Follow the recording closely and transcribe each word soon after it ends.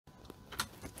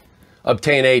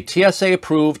Obtain a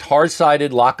TSA-approved,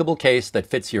 hard-sided, lockable case that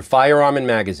fits your firearm and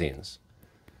magazines.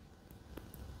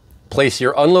 Place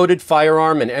your unloaded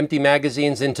firearm and empty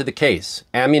magazines into the case.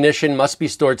 Ammunition must be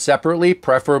stored separately,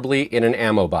 preferably in an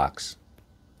ammo box.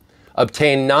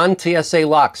 Obtain non-TSA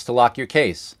locks to lock your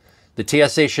case. The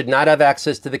TSA should not have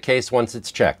access to the case once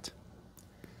it's checked.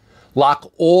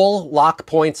 Lock all lock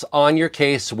points on your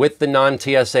case with the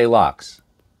non-TSA locks.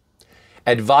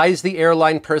 Advise the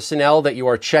airline personnel that you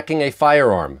are checking a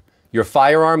firearm. Your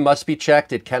firearm must be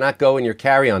checked. It cannot go in your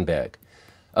carry-on bag.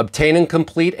 Obtain and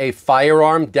complete a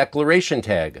firearm declaration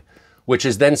tag, which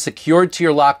is then secured to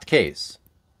your locked case.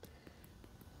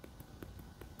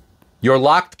 Your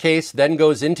locked case then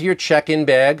goes into your check-in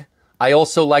bag. I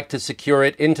also like to secure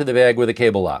it into the bag with a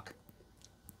cable lock.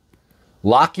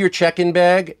 Lock your check-in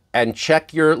bag and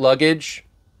check your luggage.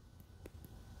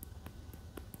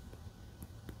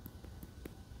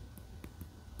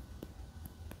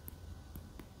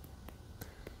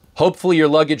 Hopefully your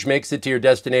luggage makes it to your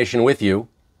destination with you.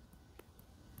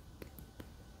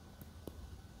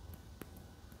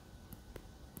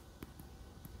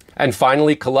 And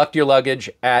finally, collect your luggage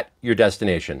at your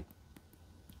destination.